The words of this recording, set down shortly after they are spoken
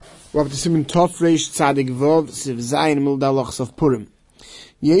We're up to Siman Tov Reish Tzadik Vov Siv Zayin Mil Dalachs of Purim.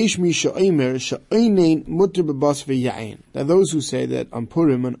 Yesh mi she'omer she'oinein mutter b'bas v'yayin. Now those who say that on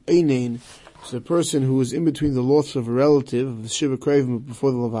Purim, an oinein is a person who is in between the loss of a relative of the Shiva Krevim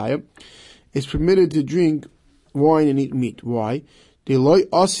before the Levaya, is permitted to drink wine and eat meat. Why? The loy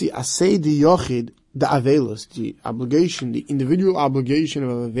asi asay di yochid the avelus, the obligation, the individual obligation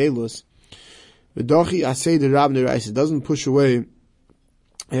of avelus. V'dochi asay the rab neraisa doesn't push away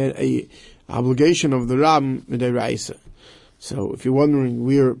a obligation of the Rab Midaraisa. So if you're wondering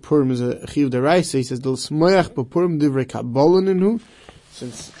where Purim is a Chiv Daraisa, he says, Del Smoyach Purim Divrei Kabbalah Ninu,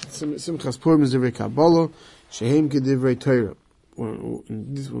 since Simchas Purim is Divrei Kabbalah, Shehem Ke Divrei Torah. When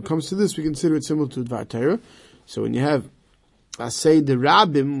it comes to this, we consider it similar to Dvar Torah. So when you have Asay the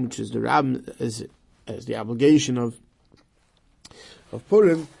Rabbim, which is the Rabbim as the obligation of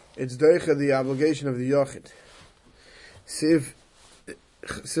Purim, it's Deicha the obligation of the Yochid.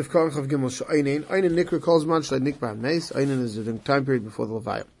 Sif Karen Chav Gimel She'oinen. Einen Nikra calls man Shleit Nikba Meis. Einen is the time period before the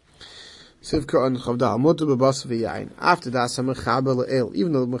Levaya. Sif Karen Chav Dal Mutter B'Bas V'Yayin. After that, some Mechaber Le'el.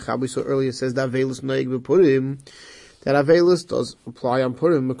 Even though Mechaber so earlier says that Avelus Noeg B'Purim, that Avelus does apply on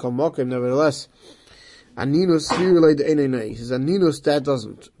Purim, Mekal Mokim, nevertheless. Aninus, he related to Einen Noeg. He says Aninus, that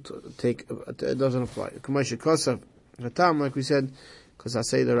doesn't apply. K'may Shekosav Hatam, like we said, because I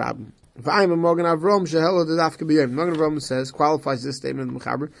say the Rabbim. V'ayim Morgan Avram Shehelo the Dafka B'Yom. Morgan Avram says, qualifies this statement of the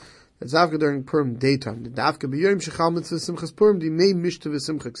Mechaber, that Dafka during Purim daytime. The Dafka B'Yom Shechal Mitzvah Simchas Purim, the Mei Mishta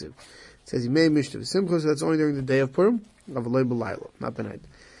V'Simcha Ksiv. It says, Mei Mishta V'Simcha, so that's only during the day of Purim, of Eloi B'Layla, not the night.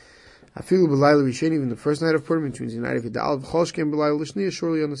 Afilu B'Layla Rishen, even the first night of Purim, which means the night of Yidal, V'Cholshkem B'Layla L'Shniya,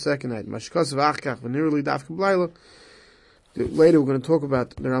 surely on the second night. Mashkos V'Achkach V'Nirli Dafka B'Layla. Later we're going to talk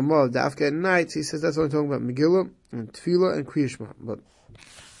about the Ramah, Dafka at night. He says that's only talking about Megillah, and Tefillah, and Kriyashma. But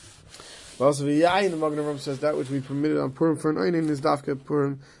also, the Magen Avraham says that which we permitted on Purim for an Oinen is Dafka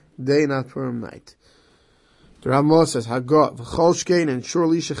Purim day, not Purim night. The Ramah says, Hagot, V'chol Shkein, and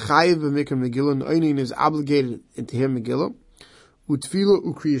surely Shechayev B'mikra Megillah, and Oinen is obligated to hear Megillah, U'tfila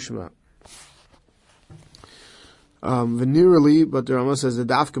U'kriyashma. Venerally, but the Ramah says the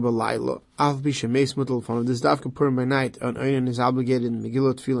Dafka B'layla, Av Bisha Meis Mutal, from this Dafka Purim by night, an Oinen is obligated in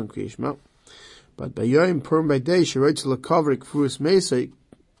Megillah, Tefillah, and Kriyashma. But by Yom Purim by day, Sheroitz L'Kavrik Kfuris Meisai,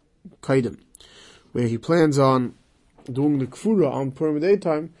 Kaidim, where he plans on doing the Kfura on Purim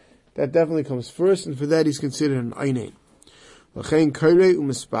daytime, that definitely comes first, and for that he's considered an Einain. V'chein Kairei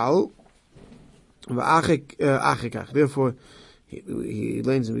U'Mispal V'Achikach. Therefore, he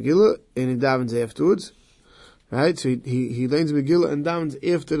lanes the Megillah and he davens afterwards. Right? So he lanes the Megillah and davens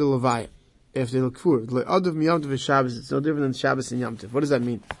after the Levaya, after the Kfura. Le'adav Miyamtiv V'Shabbos. It's no different than Shabbos and Yamtiv. What does that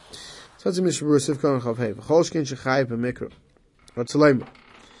mean? So that's a Mishabur Sivkon Chavhei. V'chol Shkein Shechayev B'Mikra. What's the Leimer?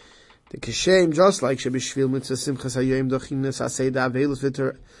 The Keshem, just like Shebishvil Mitzvah Simchas Hayoim Dochinas Asay Da Avelus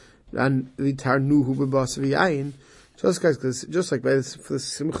Vitar Nuhu B'Bas V'Yayin, just like by for the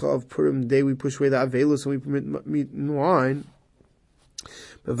Simcha of Purim day we push away the Avelus and we permit meat and wine.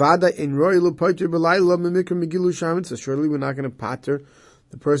 B'Vada in Royal Poiter B'Layla M'Mikra Megillah Shamitz. So surely we're not going to pater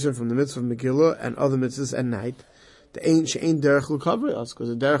the person from the mitzvah of Megillah and other mitzvahs at night. The ain't derech will cover us because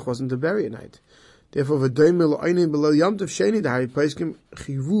the derech wasn't to bury at night. Therefore, v'doimel oinin below yamtiv sheni the hari paiskim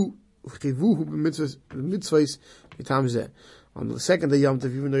chivu mitzvahs mitam zeh. On the second day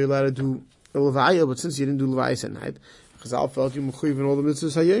yamtiv, even though you're allowed to do a levaya, but since you didn't do levayas at night, Chazal felt you mechuyev in all the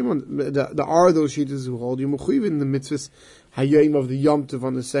mitzvahs hayom. There are those shittas who hold you mechuyev in the mitzvahs hayom of the yamtiv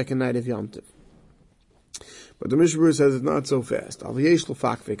on the second night of yamtiv. But the Mishnah says it's not so fast. Al yesh lo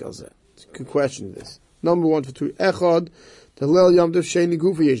fakvik al zeh. It's a good question this. Number one for two echad the lel yamtiv sheni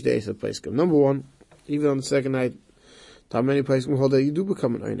gufa yesh days at paiskim. Number one, even on the second night, how many places hold that you do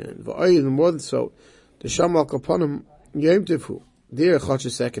become an Einain. V'ayid, and more than so, the Shamal Kapanim Yom Tivhu. There,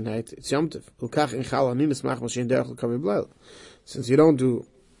 Chotsh's second night, it's Yom Tiv. L'kach in Chal Aninas Mach Mashin Derech L'Kavi B'Layla. Since you don't do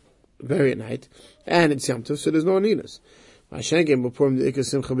very at night, and it's Yom Tiv, so there's no Aninas. Ma'ashenkem b'Purim the Ikar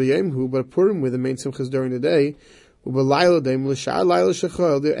Simcha b'Yomhu, but Purim where the main Simcha is during the day, u'B'Layla Deim L'Shar Layla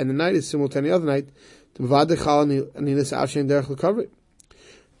Shechol, and the night is similar to any other night, the V'vad Chal Aninas Avshin Derech L'Kavi.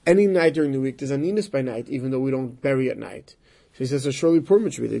 Any night during the week, there's Aninas by night, even though we don't bury at night. So he says, so surely Purim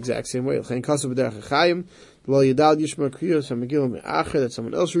should be the exact same way. That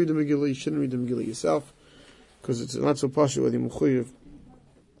someone else read the Megillah, you shouldn't read the Megillah yourself, because it's not so poshut whether you're mechuyev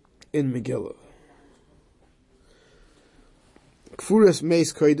in Megillah. Kfuras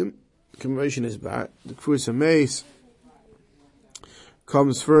Meis Koidim, conversion is bad. The Kfuras Meis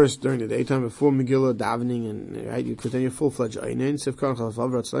comes first during the daytime before Megillah davening, and right, you could then your full-fledged Einain. Sivkar Chalav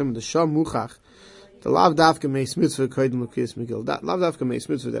Ratzlaim, the Sham Muchach, the Lav Dafka Meis Mitzvah Koidim L'Kriyas Megillah. That Lav Dafka Meis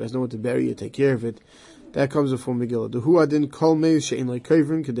Mitzvah that has no one to bury you, take care of it. That comes before Megillah. The Huadin Kol Meis She'in Like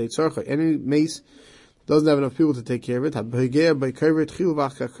Kavrin Kedei Tzarcha. Any mace doesn't have enough people to take care of it. Habhegeh by Kavrit Chil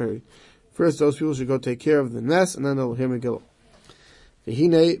Vachakari. First, those people should go take care of the nest, and then they'll hear Megillah.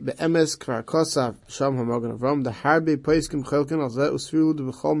 V'hinei be'emes kvar kosav sham ha'magen Avram the harbe paiskim chelkin al zeh usfiru de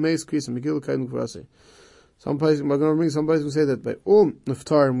b'chol meis kris and Megillah kaidin kvarase. Some places we say that by all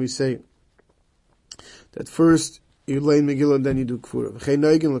neftarim we say that first you lay in Megillah and then you do kfura. V'chei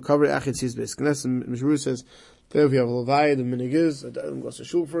noigin l'kavri achid sis beis knes, and Mishmur says there if you have a levaya, the minig is that Adam goes to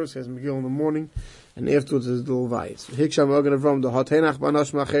shul first, he has Megillah in the morning, and afterwards is the levayas. V'hiksham magen Avram the hateinach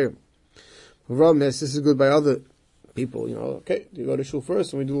banash macher. Avram says this is good by other people, okay, you go to shul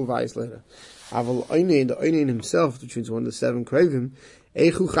first and we do levayas later. Aval Einin, the Einin himself, which means one of the 7 kravim,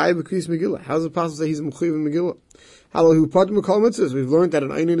 Eichu Chai B'Kris Megillah. How does it possible to say he's a Mechuyev in Megillah? Halahu Patim B'Kol Mitzvahs. We've learned that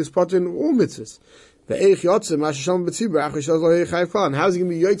an Einin is Patim in all mitzvahs. The Eich Yotzim, Mashasham B'Tzibur, Achri Shaz Lo Hei Chai Fal. And how is he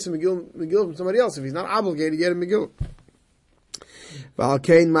going to be Yotzim Megillah from somebody else if he's not obligated to get a Megillah? V'al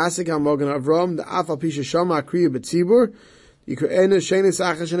Kein Masik HaMogen Avram, the Afal Pisha Shama Akriya B'Tzibur, Yikre'ena Shenis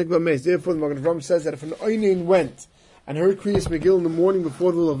Achar Shenik B'Meis. Therefore, the Mogen Avram says that if an Einin went and heard Kriyas Megillah in the morning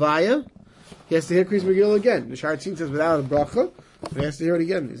before the Levaya, he has to hear Kriyas Megillah again. The Sharatzin says without a bracha, he has to hear it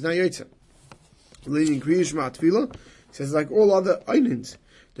again. It's not Yotzim. Leading Kriyas Shema Tefillah, he says like all other Einins,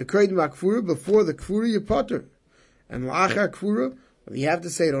 the Kreid Makfura, before the Kfura you potter. And La'achar Kfura, you have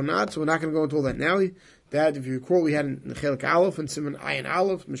to say it or not, so we're not going to go into all that now. That, if you recall, we had in Chelik Aleph and Simon Ayin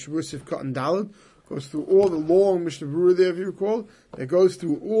Aleph, Mishnah Berurah Sivkot and Daled, goes through all the long Mishnah Berurah there, if you recall, that goes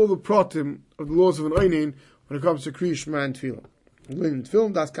through all the pratim of the laws of an Einin when it comes to Kriyas Shema and Tefillah. In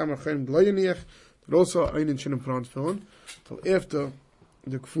film, that's Kamar Chen B'Loyaniach, but also Einin shouldn't put on Tefillin till after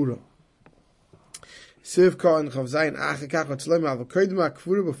the Kfura. Sivka and Chavzayin Achikach Vatzleim Al V'Koydema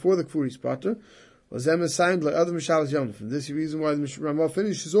Kfura before the Kfura is potter. Was them assigned like other Shabbos Yom Tov. For this reason why the Ramah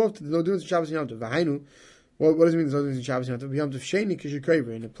finishes off that there's no difference in Shabbos Yom Tov. V'hainu, what does it mean there's no difference in Shabbos Yom Tov? Yom Tov Sheni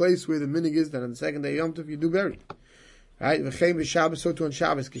Kishikaver, in a place where the minig is that on the second day Yom Tov you do bury. Right? V'chein v'Shabbos, so too on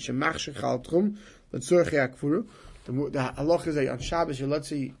Shabbos, Kishemach Shechal Tchum, L'tzorchei HaKfura. The halach is that on Shabbos, let's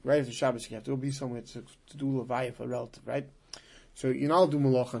say right after Shabbos, you have to go be somewhere to do levaya for a relative, right? So you're not allowed to do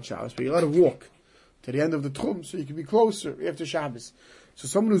malach on Shabbos, but you let it walk to the end of the Tchum, so you can be closer after Shabbos. So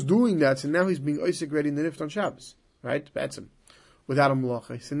someone who's doing that, so now he's being oisik ready in the nift on Shabbos, right? Betzim, without a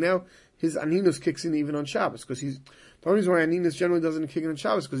malacha. So now his aninus kicks in even on Shabbos, because the only reason why aninus generally doesn't kick in on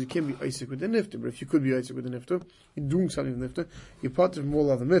Shabbos because you can't be oisik with the nifter. But if you could be oisik with the nifter, you're doing something with the nifter, you're part of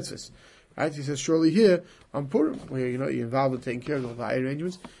more other mitzvahs, right? He says surely here on Purim, where you're involved in taking care of the levaya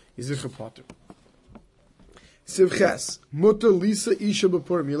arrangements, is zichur potter. Sivches mutter lisa isha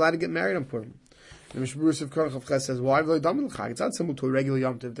b'Purim. You're allowed to get married on Purim. The Mishnah Berurah Sivkot Chavches says, why will Dam L'Chag? It's not similar to a regular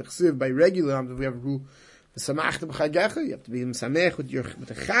Yom Tov. The Chesiv, by regular Yom Tov, we have a rule, V'samachta b'chagecha, you have to be Samech with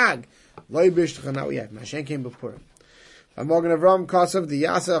the Chag, Loi b'ishtcha, now we have, Mashen came before him. Mogen Avram Kosav, the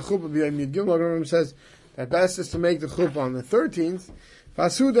Yasa Chuppah b'yom Yud Gimel, Mogen Avram says, that best is to make the Chuppah on the 13th,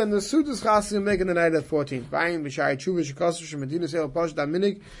 V'asud, and the Sudas Chasim make it the night of the 14th. B'ayim b'shari Tshuva Shekosav, Shemedina Seil Posh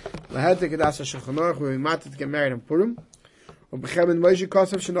Daminig, L'hete Kedasa Shechanor, where we matter to get married on Purim. Und bechemen Moshe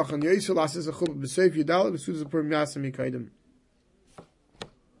Kosav shenoch an Yosel asses a chuppah b'seif Yudal b'sudas Purim yasam yikaydem.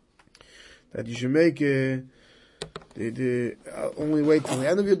 That you should make the only wait till the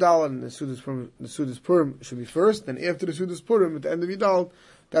end of Yudal and the Sudas Purim should be first. Then after the Sudas Purim at the end of Yudal,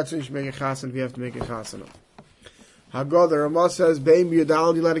 that's when you should make a chasen if you have to make a chasen. Haggadah, the Ramah says, Bein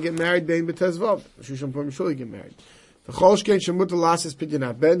b'Yudal you let her get married, Bein b'Tezvav. Shusham Purim surely get married. The Cholshkein shemutar lasses pidyon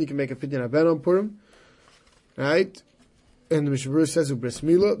haben, you can make a pidyon haben on Purim, right? And the Mishnah Berurah says, "Bris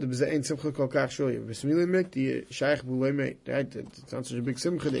Milah, the Bezayin Simcha Kol Kach Shoyi." Bris Milah make the Shaykh Bulay make. Right? It's not such a big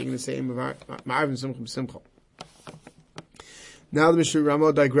Simcha. They're going to say Ma'arvin Simcha B'Simcha. Now the Mishnah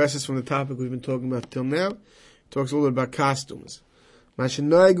Ramah digresses from the topic we've been talking about till now. Talks a little bit about costumes.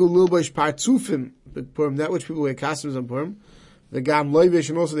 Mashenoigu Lulbosh Partzufim Purim. That which people wear costumes on Purim. The Gam Loivish,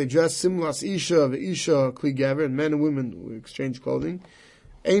 and also they dress Simlas Isha, the Isha Kli Gaver, and men and women exchange clothing.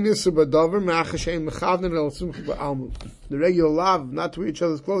 The regular law of not to wear each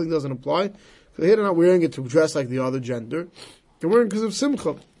other's clothing doesn't apply. So here they're not wearing it to dress like the other gender. They're wearing it because of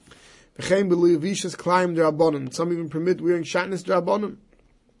simcha. Some even permit wearing shatnez drabanan.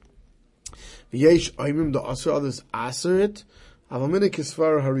 The others aser it.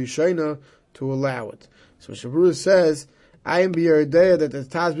 To allow it. So Shabbos says, I am b'yerdei that the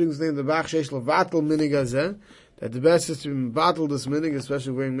Taz brings the name of the Bach Sheish Levatel Minigazeh. That the best is to battle this minig,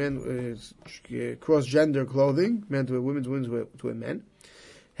 especially wearing men cross-gender clothing, men to wear women to wear men.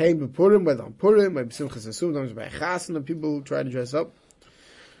 Hey, b'Purim, whether on Purim, by B'Simchas Asum, sometimes by Chasen, the people who try to dress up.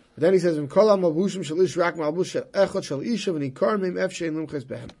 But then he says,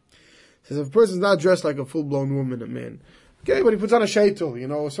 Says if a person's not dressed like a full-blown woman, a man, okay, but he puts on a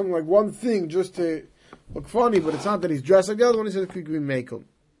sheitel, or something like one thing just to look funny, but it's not that he's dressed like the other one. He says it could be mekel.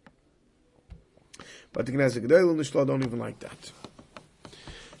 But the Knesset Gedol and the Shloh don't even like that.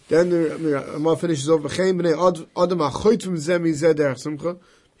 Then the Ramah finishes over.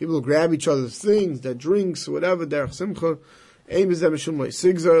 People will grab each other's things, their drinks, whatever, derech simcha.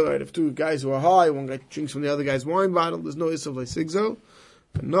 Right? If two guys who are high, one guy drinks from the other guy's wine bottle, there's no issue of like sigzol.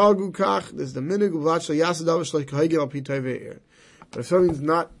 There's the minig of but if something's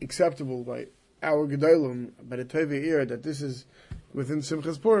not acceptable by our gedolim, by the Tovei Ir, that this is within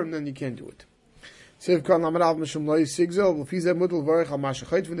Simchas Purim, then you can't do it. Even if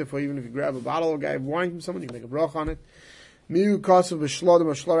you grab a bottle or a guy of wine from someone, you can make a brach on it. This is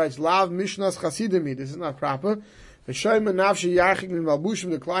not proper. The Shloh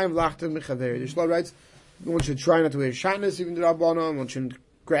writes, one should try not to wear shatnez, even the Rabbanon, one shouldn't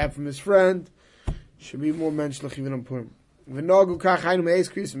grab from his friend. Should be more menschlich even on Purim. From the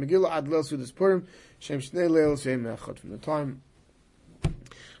time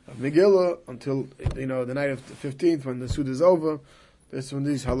of Megillah until, the night of the 15th, when the Suda is over, that's when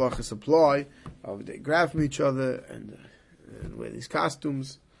these halachas apply. They grab from each other and wear these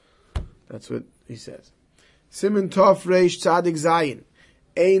costumes. That's what he says. Simen Tov Reish Tzadik Zayin.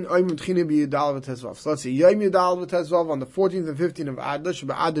 Ein Oimim Tchine Bi Yudal V'Tezvav. So let's see. Yom Yudal V'Tezvav on the 14th and 15th of Adar,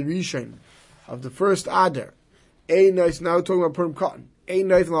 Sheba Adar Rishon, of the first Adar. Ein Nois, now we're talking about Purim Cotton. Ein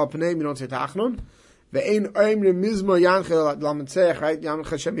Nois L'al Paneim, you don't say Tachnon. Ve'ein Oimim Mizmo Yanchel L'Ametzeach, right? Yam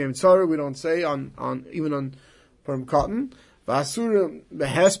Chashem Yom Tzara, we don't say on even on Purim Cotton. V'Asura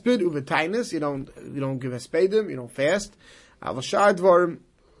Behesped Uvetainis, you don't give Hespedim, you don't fast. Avashar Dvorim,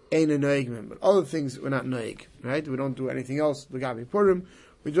 Ein Noigim, but other things we're not noig, right? We don't do anything else. L'Gabi Purim,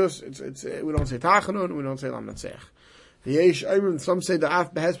 we just we don't say Tachanon, we don't say Lametzech. The Yesh Ayrim, some say the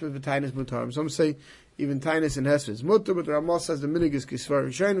Af Behesped V'Tainis Mutarim, some say even Tainis and Hesped is Mutar, but the Ramah says the Minig is Kisvar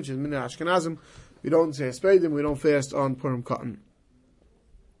Rishain, which is Minig Ashkenazim. We don't say Hespedim, we don't fast on Purim Cotton.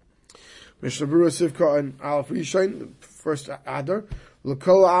 Mishnah Berurah Sivka and Alf Rishain, the first Adar.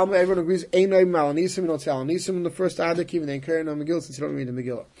 L'kol Alma, everyone agrees, Ein Noigim Al Anisim, you don't say Al Anisim in the first Adar, even they carry on Megillah, since you don't read the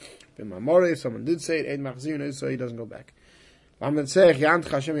Megillah. If someone did say it, Ein Machzir, so he doesn't go back. Also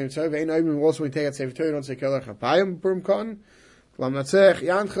we take it Sefer Torah, you don't say Kelach HaPayim Purim Cotton. And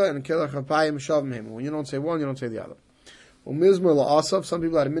Kelach HaPayim Shavim Him. When you don't say one, you don't say the other. Mizmor La'asav, some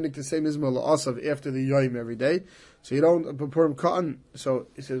people had a minute to say Mizmor La'asav after the Yom every day. So you don't Purim Cotton. So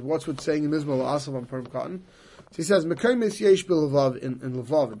he says, what's with saying Mizmor La'asav on Purim Cotton? So he says, Mekayim is Yesh B'Levav in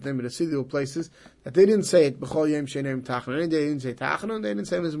Levav, the name of the city or places, that they didn't say it, B'chol Yom Sheneim Tachnon. Any day they didn't say Tachnon, they didn't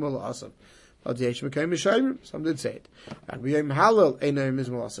say Mizmor La'asav. But Yesh Mekayim Yishayim, some did say it. Yom Halal, Einayim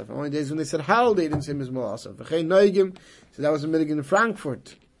Mizmor La'asav. Only days when they said Halal, they didn't say Mizmor La'asav. V'chein Noigim, so that was a minhag in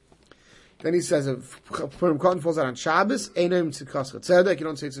Frankfurt. Then he says, if Purim Cotton falls out on Shabbos, Einayim Tzidkascha. Tzedek, you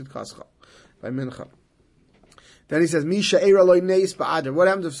don't say Tzidkascha. By Mincha. Then he says, Misha Eira Loi Neis Ba'adar. What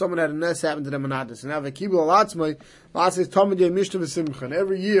happens if someone had a nes happen to them on Adar? So now, V'kibul Alatzmai, Latz says, Tomid Yeh Mishta V'Simcha. And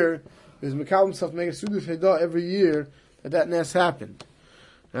every year, there's Mekal himself to make a Suda Fedah every year that nes happened.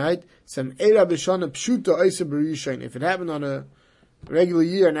 Right? Some Eira B'Shana Pshuta Oisa B'Rishain. If it happened on a regular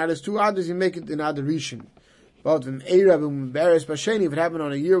year, and there's 2 Adars, you make it in Adar Rishon. But when Eira B'Beres B'Sheni, if it happened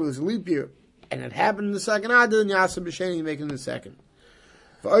on a year with a leap year, and it happened in the second Adar, then Yasa B'Sheni, you make it in the second.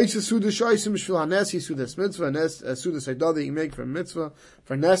 For Oisa Suda Shoisim Shvil HaNes, Suda Mitzvah, Suda Seidah that you make for mitzvah.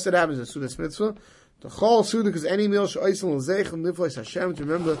 For Nes that happens, a Suda Mitzvah. The Chol Suda, because any meal Shoisim L'Zeichem Niflois Hashem, to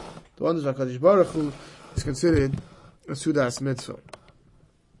remember the wonders of HaKadosh Baruch Hu, is considered a Suda Mitzvah.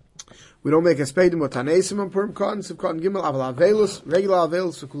 We don't make a spedim or tanesim on Purim Cotton, Siv Cotton Gimel, Aval Avelus, regular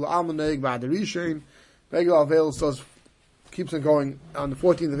Avelus, for Kula Alma Neig Ba'ad Rishon. Regular Avelus keeps on going on the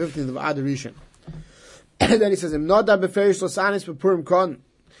 14th and 15th of Adar Rishon. Then he says, Im not that beferish losanis for Purim Cotton.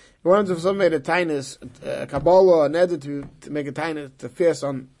 It warns if someone made a tainus, a Kabbalah, a neder to make a tainus to fast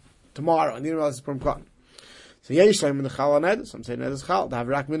on tomorrow, and you realize it's Purim Cotton. So yesh time in the chal neder, some say neder is chal, to have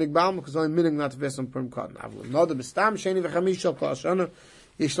rak minig balm, because only minig not to fast on Purim Cotton. Avul not the bestam, sheni v'chamish al kol ashana,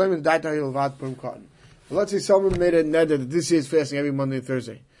 yesh time in the daita yilvad Purim Cotton. But let's say someone made a neder that this year is fasting every Monday and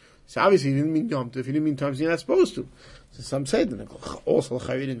Thursday. So obviously he didn't mean Yom Tov, if he didn't mean times you're not supposed to. So some say that, also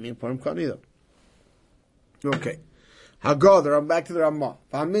he didn't mean Purim Cotton either. Okay. Hagadar, I'm back to the Ramah.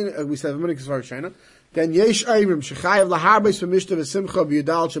 We said, then Yesh Ayrim, Shechayev Laharbes for Mishta V'Simcha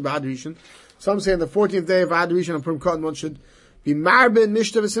B'Yudal Shabbat Rishon. Some say on the 14th day of Adar Rishon on Purim Cotton, one should be Marbin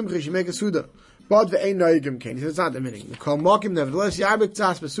Mishta V'Simcha, he should make a Suda. But V'Ein Noigim Kain. He says, it's not the meaning. The Kol Mokim, nevertheless, Yarbek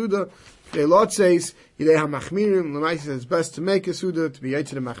Tzas B'Suda, the Lot says, Yidei HaMachmirim, Lamai says it's best to make a Suda, to be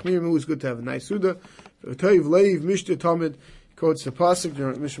Yitzid HaMachmirim, who is good to have a nice Suda. Toiv Leiv Mishta Tomid, quotes the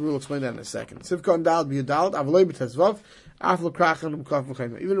pasuk. Mishnah will explain that in a second. Sivkon dal b'yudal avalei b'tezvav aflo krachan umkaf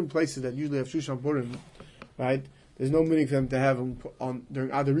v'chayim. Even in places that usually have Shushan Purim, right? There's no meaning for them to have them on during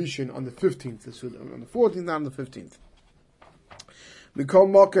adoration on the 15th, on the 14th, not on the 15th.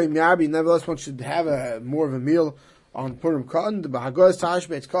 Nevertheless, one should have more of a meal on Purim Katan. The Bahagos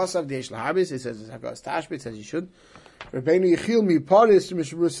Tashbet's Kosav the Eish Lahabis. It says Hagos Tashbet says you should. Rabbeinu Yechil Mi Paris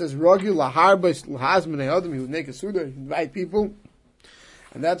Mishabur says Ragil Laharbis Lahazman Adam. He would make a suda, invite people,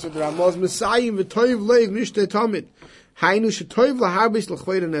 and that's what the Ramaz Messiah v'Toiv Leiv Mishtei Tamid. Hainu Shetoiv Laharbis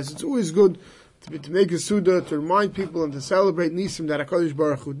Lachveidanes. It's always good to make a suda, to remind people and to celebrate Nisim that HaKadosh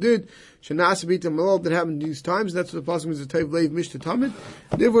Baruch Hu did. Shanasabita Malal that happened in these times. That's what the Pasuk means, Toiv Leiv Mishtei Tamid.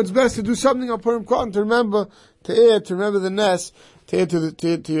 Therefore, it's best to do something on Purim Katan to remember the Nes, to add to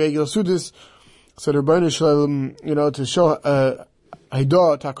your regular sudas, so the Rebbeinu Shalom, to show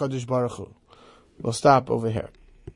Haidah to HaKadosh Baruch Hu. We'll stop over here.